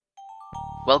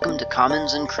Welcome to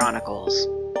Commons and Chronicles,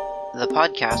 the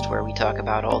podcast where we talk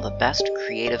about all the best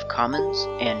Creative Commons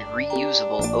and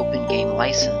reusable open game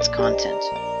license content.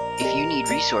 If you need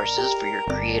resources for your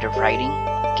creative writing,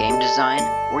 game design,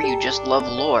 or you just love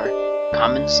lore,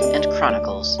 Commons and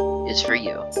Chronicles is for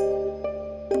you.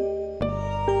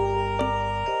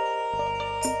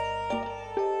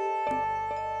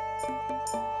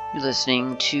 You're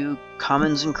listening to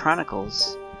Commons and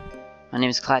Chronicles. My name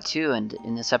is Klaatu, and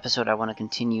in this episode I want to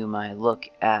continue my look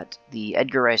at the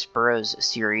Edgar Rice Burroughs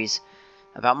series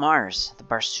about Mars, the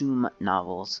Barsoom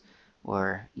novels,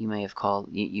 or you may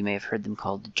have heard them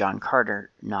called the John Carter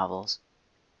novels.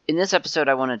 In this episode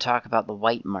I want to talk about the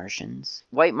White Martians.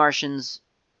 White Martians,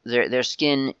 their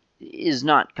skin is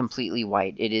not completely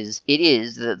white. It is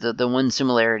the one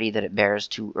similarity that it bears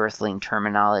to Earthling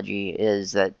terminology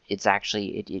is that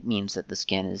it means that the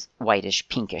skin is whitish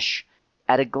pinkish.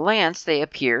 At a glance, they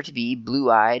appear to be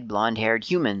blue-eyed, blonde-haired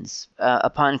humans.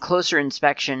 Upon closer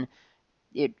inspection,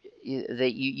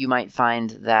 you might find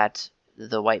that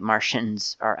the White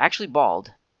Martians are actually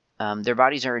bald. Their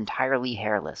bodies are entirely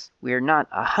hairless. We are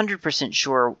not 100%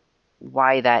 sure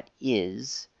why that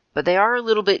is, but they're a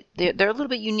little bit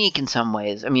unique in some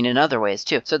ways. I mean, in other ways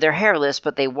too. So they're hairless,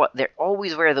 but they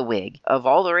always wear the wig. Of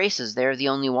all the races, they're the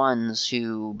only ones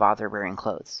who bother wearing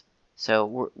clothes.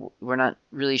 So we're not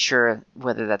really sure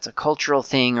whether that's a cultural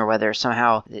thing or whether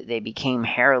somehow they became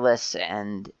hairless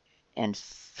and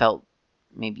felt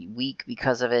maybe weak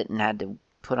because of it and had to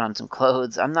put on some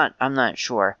clothes. I'm not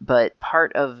sure. But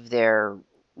part of their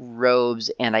robes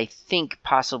and I think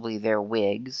possibly their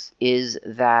wigs is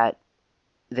that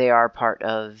they are part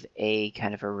of a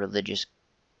kind of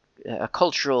a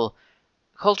cultural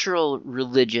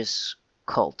religious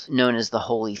cult known as the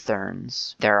Holy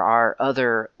Therns. There are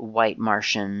other White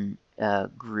Martian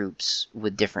groups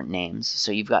with different names.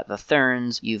 So you've got the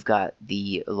Therns, you've got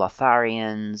the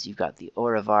Lotharians, you've got the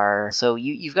Aurivar. So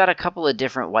you've got a couple of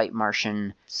different White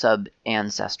Martian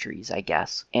sub-ancestries, I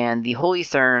guess. And the Holy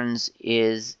Therns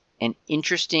is an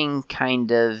interesting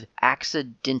kind of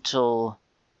accidental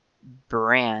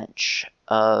branch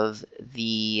of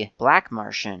the Black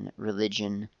Martian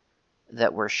religion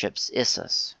that worships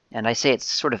Issus. And I say it's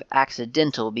sort of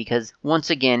accidental because, once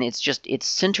again, it's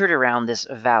centered around this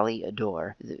Valley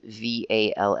Dor,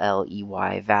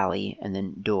 V-A-L-L-E-Y, Valley, and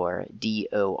then Dor,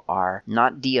 D-O-R,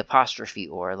 not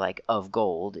D''or like of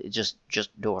gold, just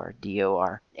Dor,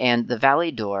 D-O-R. And the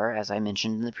Valley Dor, as I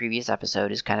mentioned in the previous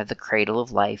episode, is kind of the cradle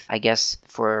of life. I guess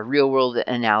for a real-world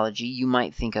analogy, you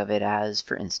might think of it as,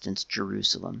 for instance,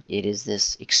 Jerusalem. It is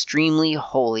this extremely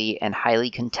holy and highly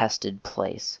contested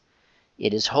place.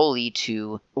 It is holy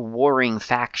to warring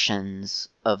factions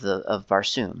of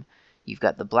Barsoom. You've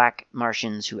got the Black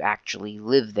Martians who actually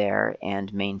live there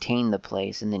and maintain the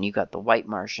place, and then you've got the White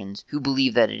Martians who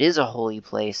believe that it is a holy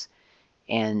place,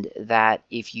 and that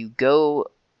if you go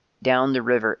down the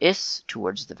river Is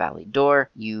towards the Valley Dor,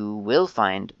 you will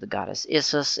find the goddess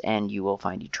Issus, and you will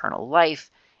find eternal life,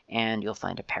 and you'll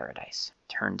find a paradise.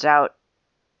 Turns out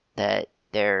that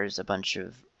there's a bunch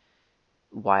of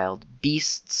wild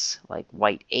beasts like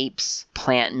white apes,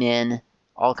 plant men,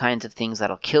 all kinds of things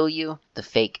that'll kill you.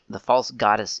 The false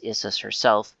goddess Issus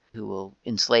herself, who will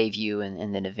enslave you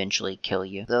and then eventually kill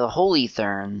you. The Holy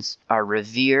Therns are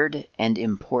revered and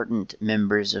important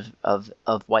members of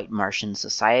White Martian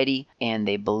society, and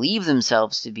they believe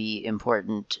themselves to be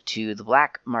important to the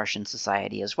Black Martian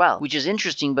society as well, which is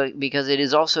interesting because it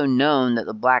is also known that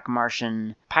the Black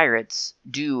Martian pirates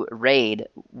do raid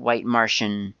White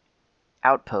Martian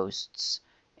outposts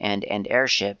and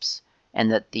airships,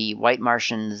 and that the White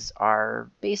Martians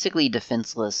are basically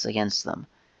defenseless against them.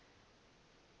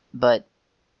 But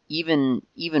even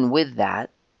with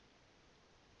that,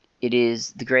 it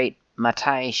is the great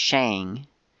Matai Shang,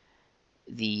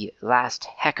 the last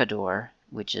Hekador,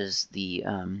 which is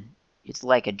it's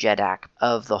like a Jednak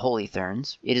of the Holy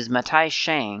Therns. It is Matai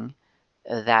Shang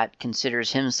that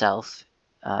considers himself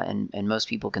and most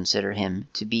people consider him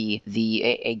to be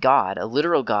a god, a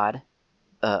literal god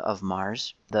of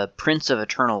Mars, the Prince of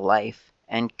Eternal Life,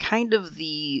 and kind of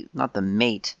not the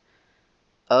mate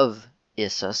of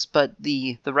Issus, but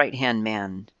the right-hand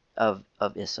man of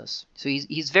Issus. So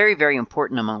he's very, very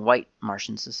important among White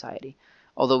Martian society,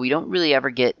 although we don't really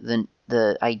ever get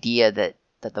the idea that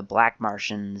the Black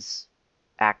Martians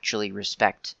actually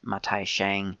respect Matai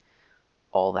Shang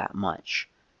all that much.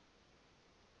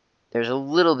 There's a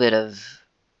little bit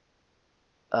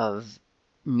of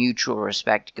mutual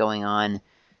respect going on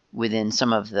within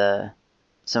some of the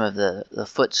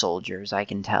foot soldiers. I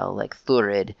can tell, like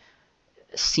Thurid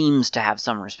seems to have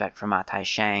some respect for Matai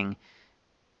Shang,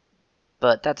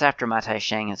 But that's after Matai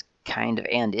Shang has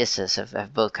and Issus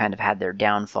have both kind of had their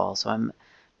downfall, so I'm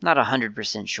not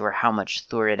 100% sure how much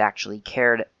Thurid actually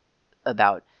cared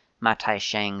about Matai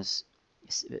Shang's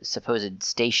supposed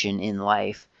station in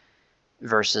life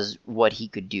versus what he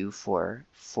could do for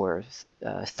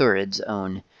Thurid's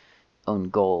own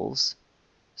goals.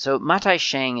 So Matai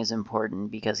Shang is important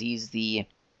because he is the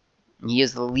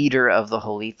leader of the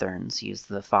Holy Therns. He is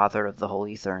the father of the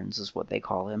Holy Therns, is what they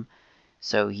call him.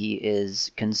 So he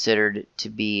is considered to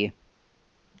be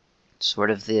sort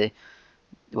of a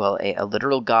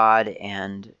literal god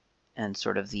and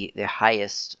sort of the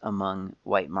highest among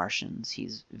white Martians.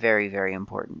 He's very, very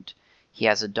important. He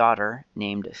has a daughter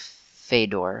named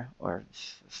Phaidor, or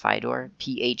Phaidor,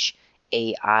 Phaidor,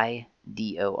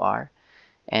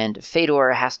 and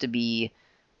Phaidor has to be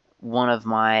one of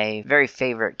my very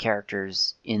favorite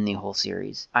characters in the whole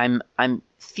series. I'm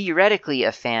theoretically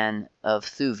a fan of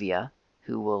Thuvia,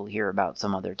 who we'll hear about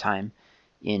some other time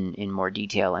in more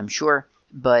detail, I'm sure.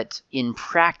 But in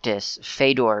practice,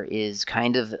 Phaidor is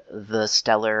kind of the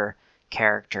stellar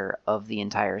character of the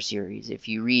entire series. If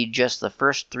you read just the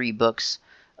first 3 books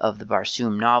of the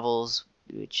Barsoom novels,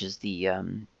 which is the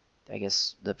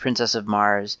Princess of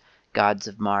Mars, Gods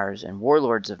of Mars, and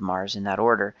Warlords of Mars in that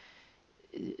order,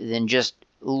 then just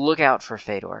look out for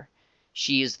Phaidor.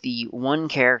 She is the one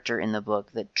character in the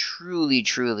book that truly,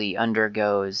 truly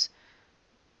undergoes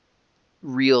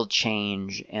real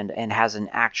change and has an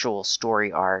actual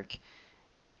story arc.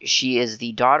 She is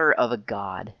the daughter of a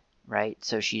god, right?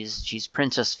 So she's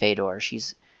Princess Phaidor.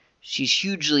 She's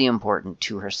hugely important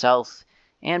to herself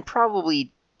and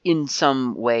probably in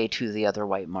some way to the other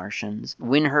white Martians.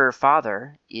 When her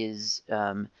father is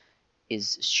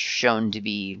shown to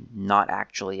be not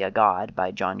actually a god by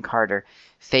John Carter,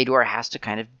 Phaidor has to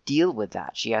kind of deal with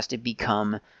that. She has to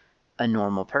become a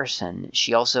normal person.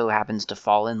 She also happens to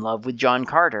fall in love with John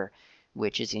Carter,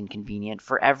 which is inconvenient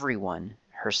for everyone,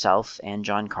 herself and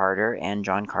John Carter and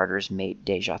John Carter's mate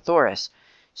Dejah Thoris.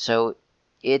 So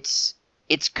it's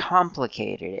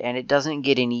complicated, and it doesn't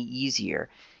get any easier.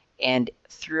 And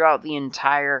throughout the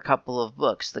entire couple of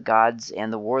books, the Gods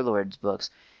and the Warlords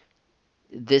books,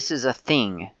 this is a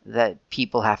thing that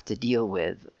people have to deal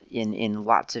with in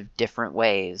lots of different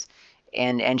ways.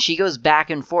 And she goes back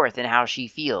and forth in how she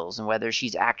feels and whether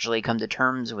she's actually come to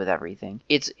terms with everything.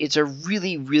 It's a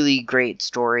really, really great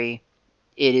story.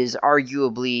 It is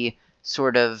arguably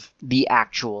sort of the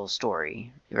actual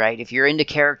story, right? If you're into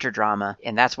character drama,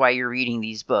 and that's why you're reading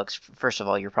these books, first of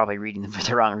all, you're probably reading them for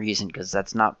the wrong reason, because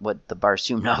that's not what the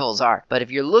Barsoom novels are. But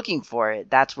if you're looking for it,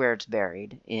 that's where it's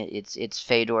buried. It's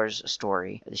Phaidor's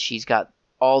story. She's got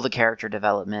all the character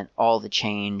development, all the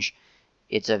change.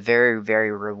 It's a very,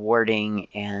 very rewarding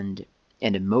and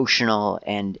emotional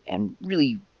and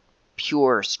really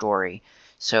pure story.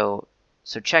 So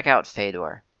check out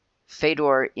Phaidor.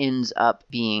 Phaidor ends up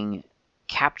being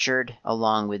captured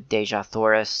along with Dejah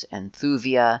Thoris and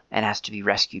Thuvia and has to be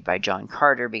rescued by John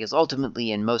Carter, because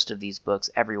ultimately in most of these books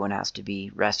everyone has to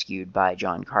be rescued by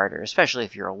John Carter. Especially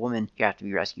if you're a woman, you have to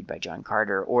be rescued by John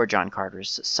Carter or John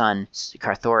Carter's son,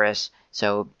 Carthoris.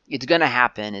 So it's going to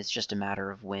happen. It's just a matter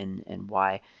of when and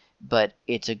why. But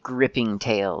it's a gripping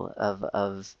tale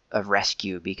of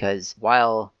rescue, because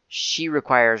while she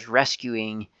requires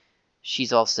rescuing,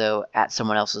 she's also at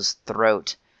someone else's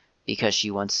throat because she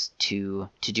wants to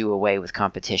do away with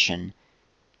competition.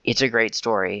 It's a great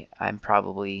story. I've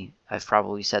probably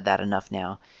said that enough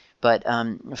now. But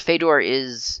Phaidor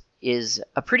is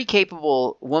a pretty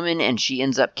capable woman, and she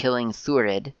ends up killing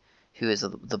Thurid, who is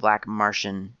the black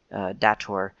Martian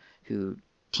Dator who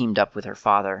teamed up with her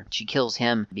father. She kills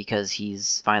him because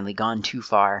he's finally gone too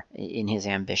far in his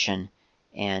ambition,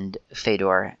 and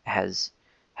Phaidor has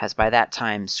by that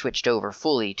time switched over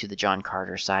fully to the John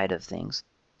Carter side of things.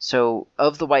 So,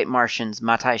 of the white Martians,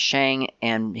 Matai Shang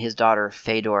and his daughter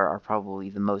Phaidor are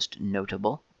probably the most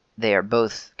notable. They are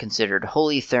both considered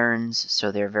holy Therns,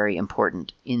 so they're very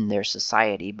important in their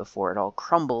society before it all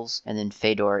crumbles, and then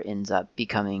Phaidor ends up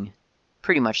becoming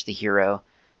pretty much the hero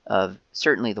of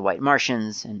certainly the White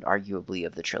Martians and arguably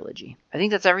of the trilogy. I think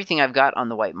that's everything I've got on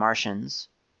the White Martians,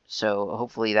 so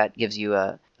hopefully that gives you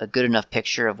a good enough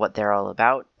picture of what they're all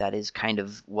about. That is kind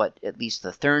of what at least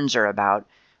the Therns are about.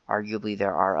 Arguably,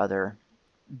 there are other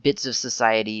bits of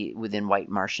society within White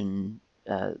Martian,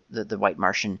 the White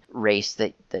Martian race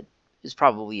that is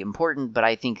probably important, but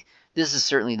I think this is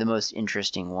certainly the most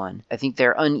interesting one. I think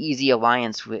their uneasy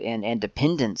alliance and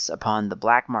dependence upon the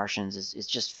Black Martians is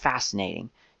just fascinating.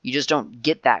 You just don't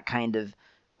get that kind of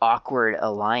awkward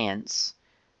alliance,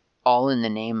 all in the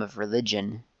name of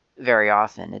religion, very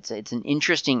often. It's an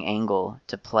interesting angle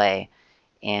to play,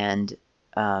 and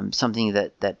something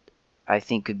that I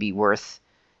think could be worth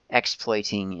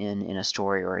exploiting in a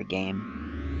story or a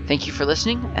game. Thank you for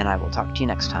listening, and I will talk to you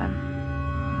next time.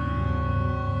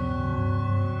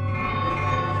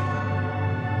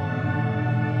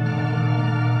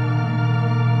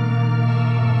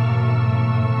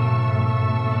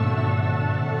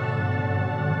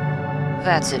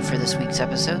 That's it for this week's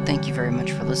episode. Thank you very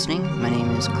much for listening. My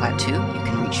name is Klaatu. You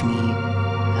can reach me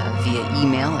via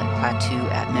email at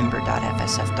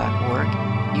klaatu@member.fsf.org.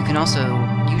 You can also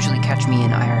usually catch me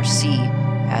in IRC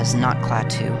as Not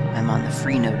Klaatu. I'm on the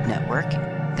Freenode network.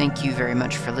 Thank you very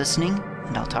much for listening,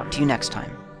 and I'll talk to you next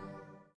time.